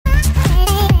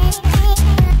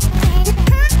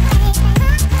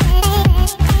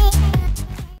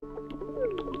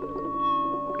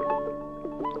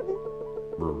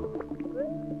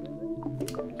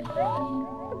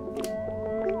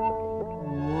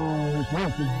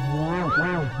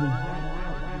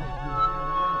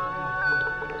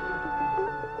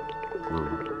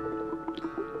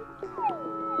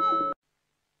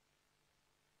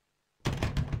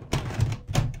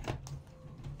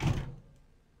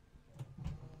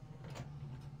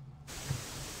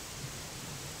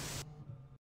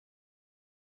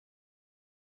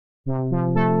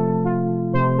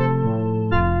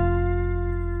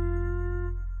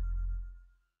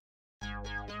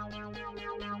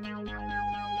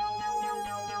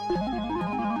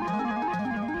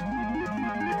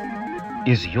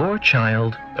Is your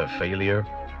child a failure?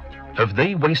 Have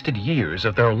they wasted years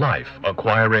of their life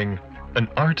acquiring an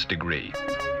arts degree?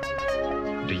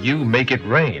 Do you make it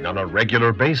rain on a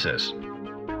regular basis,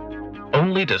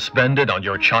 only to spend it on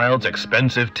your child's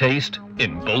expensive taste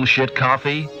in bullshit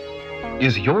coffee?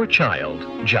 Is your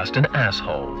child just an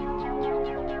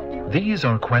asshole? These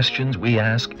are questions we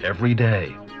ask every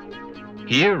day.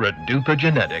 Here at Duper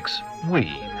Genetics, we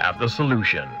have the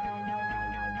solution.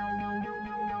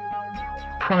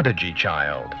 Prodigy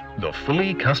Child, the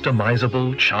fully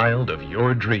customizable child of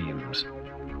your dreams.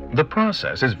 The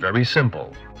process is very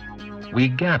simple. We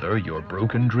gather your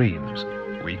broken dreams.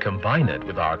 We combine it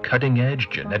with our cutting-edge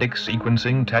genetic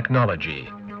sequencing technology.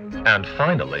 And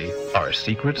finally, our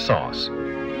secret sauce.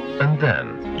 And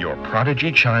then, your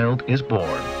prodigy child is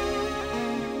born.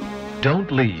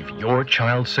 Don't leave your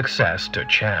child's success to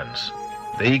chance.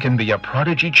 They can be a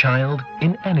prodigy child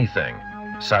in anything,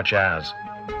 such as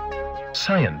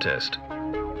scientist,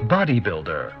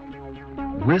 bodybuilder,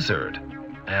 wizard,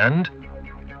 and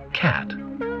cat.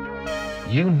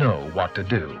 You know what to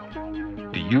do.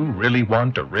 Do you really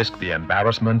want to risk the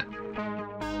embarrassment?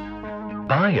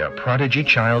 Buy a prodigy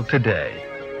child today.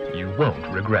 You won't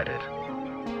regret it.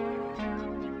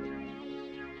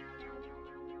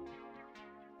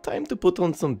 Time to put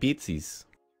on some beatsies.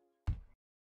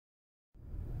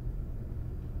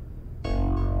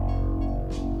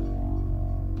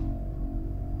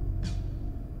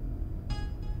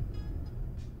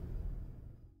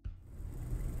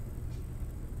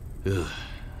 Ugh,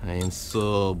 I am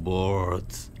so bored.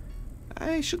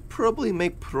 I should probably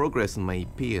make progress on my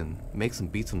EP and make some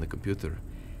beats on the computer,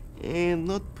 and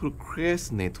not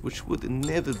procrastinate, which would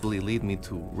inevitably lead me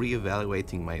to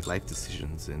re-evaluating my life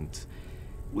decisions and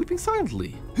weeping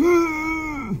silently.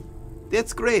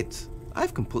 That's great!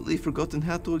 I've completely forgotten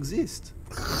how to exist.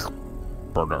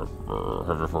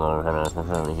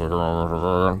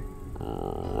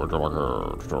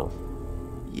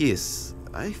 Yes,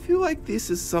 I feel like this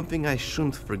is something I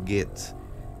shouldn't forget.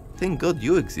 Thank God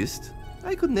you exist.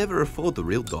 I could never afford a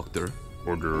real doctor.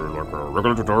 Would you like a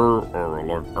regular tutor or a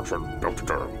live action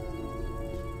doctor?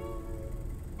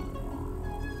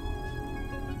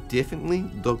 Definitely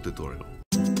dog tutorial.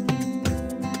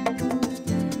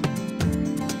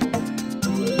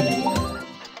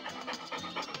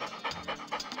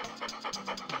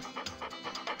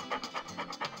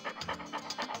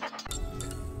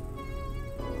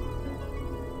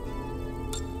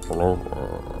 Hello,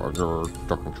 I'm your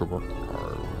talking trooper.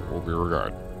 I will be your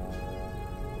guide.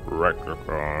 Right click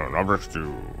on objects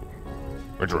to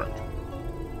interact.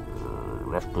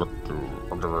 Left click to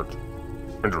interact.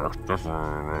 Interact. That's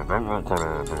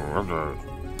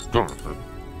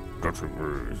that should be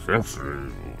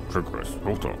essentially progress.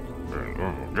 Hold on.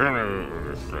 Then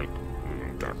it's like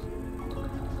that.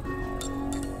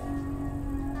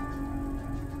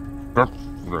 That's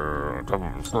the top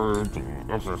of the screen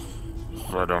to access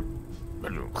slide up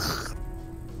menu.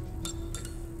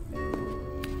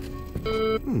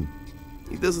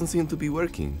 It doesn't seem to be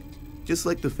working. Just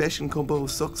like the fashion combo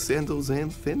of socks, sandals,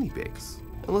 and fanny bags.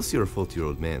 Unless you're a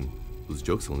 40-year-old man, whose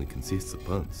jokes only consists of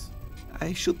puns.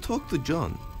 I should talk to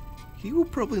John. He will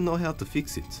probably know how to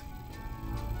fix it.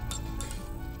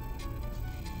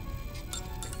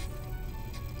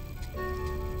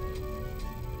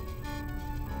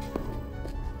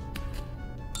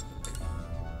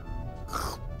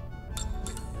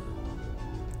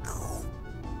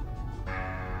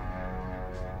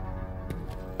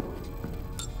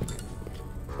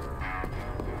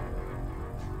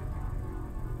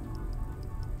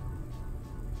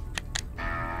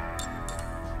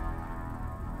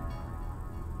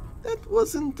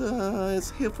 Wasn't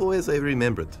as helpful as I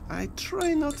remembered. I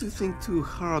try not to think too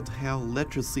hard how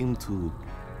letters seem to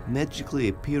magically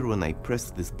appear when I press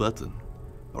this button,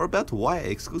 or about why I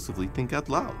exclusively think out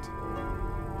loud.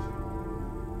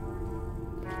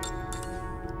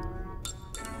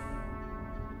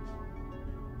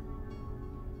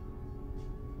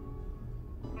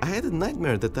 I had a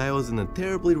nightmare that I was in a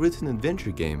terribly written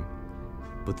adventure game,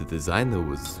 but the designer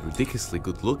was ridiculously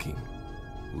good looking.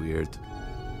 Weird.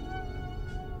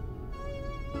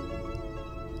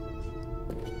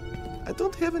 I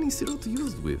don't have any cereal to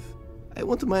use it with. I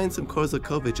want to mine some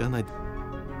Korsakovich and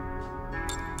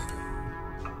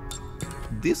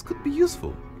this could be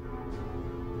useful.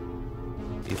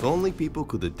 If only people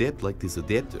could adapt like this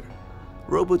adapter.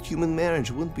 Robot-human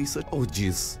marriage wouldn't be such— oh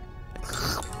jeez.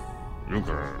 You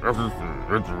can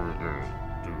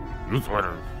use what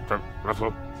that's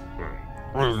up.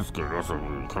 What is this good? Also,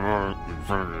 come on.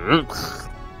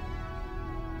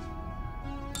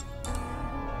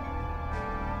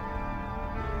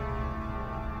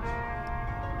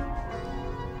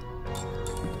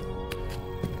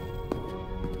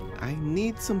 I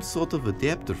need some sort of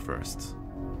adapter first.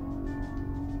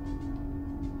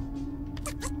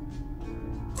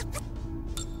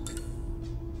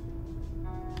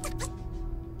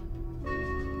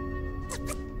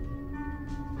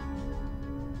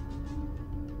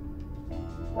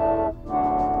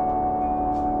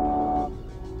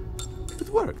 It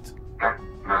worked. Oh,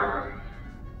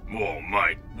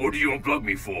 mate, what do you unplug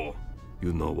me for?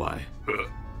 You know why.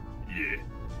 Yeah.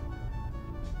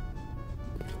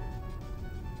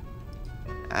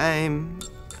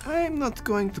 I'm not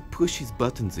going to push his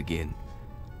buttons again.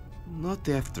 Not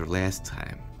after last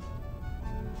time.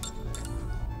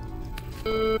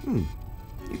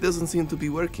 It doesn't seem to be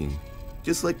working.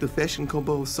 Just like the fashion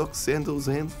combo of socks, sandals,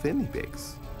 and fanny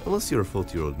bags. Unless you're a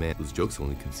 40-year-old man whose jokes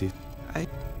only consist— I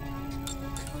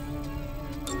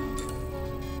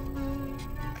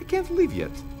can't leave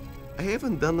yet. I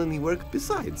haven't done any work.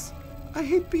 Besides, I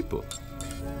hate people.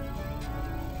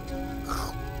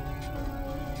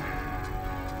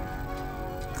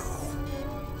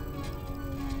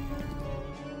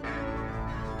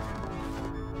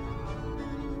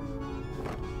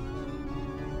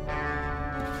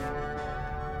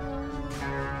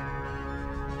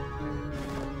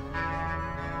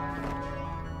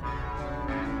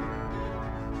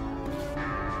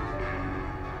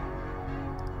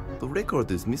 The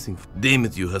record is missing. Damn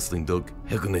it, you hustling dog.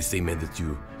 How can I say, man, that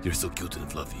you're so cute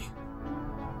and fluffy?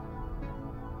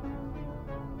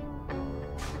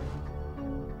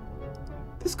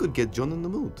 This could get John in the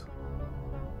mood.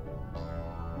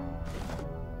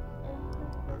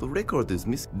 The record is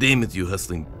missing. Damn it, you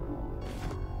hustling.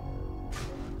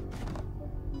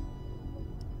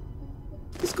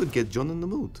 This could get John in the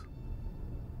mood.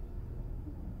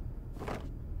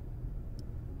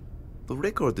 The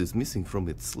record is missing from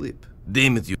its slip.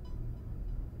 Damn it, you—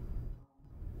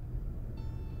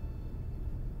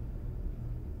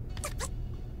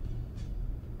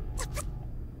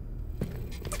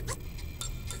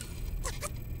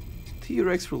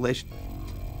 T-Rex relation—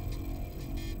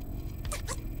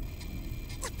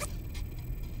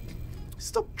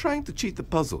 Stop trying to cheat the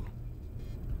puzzle.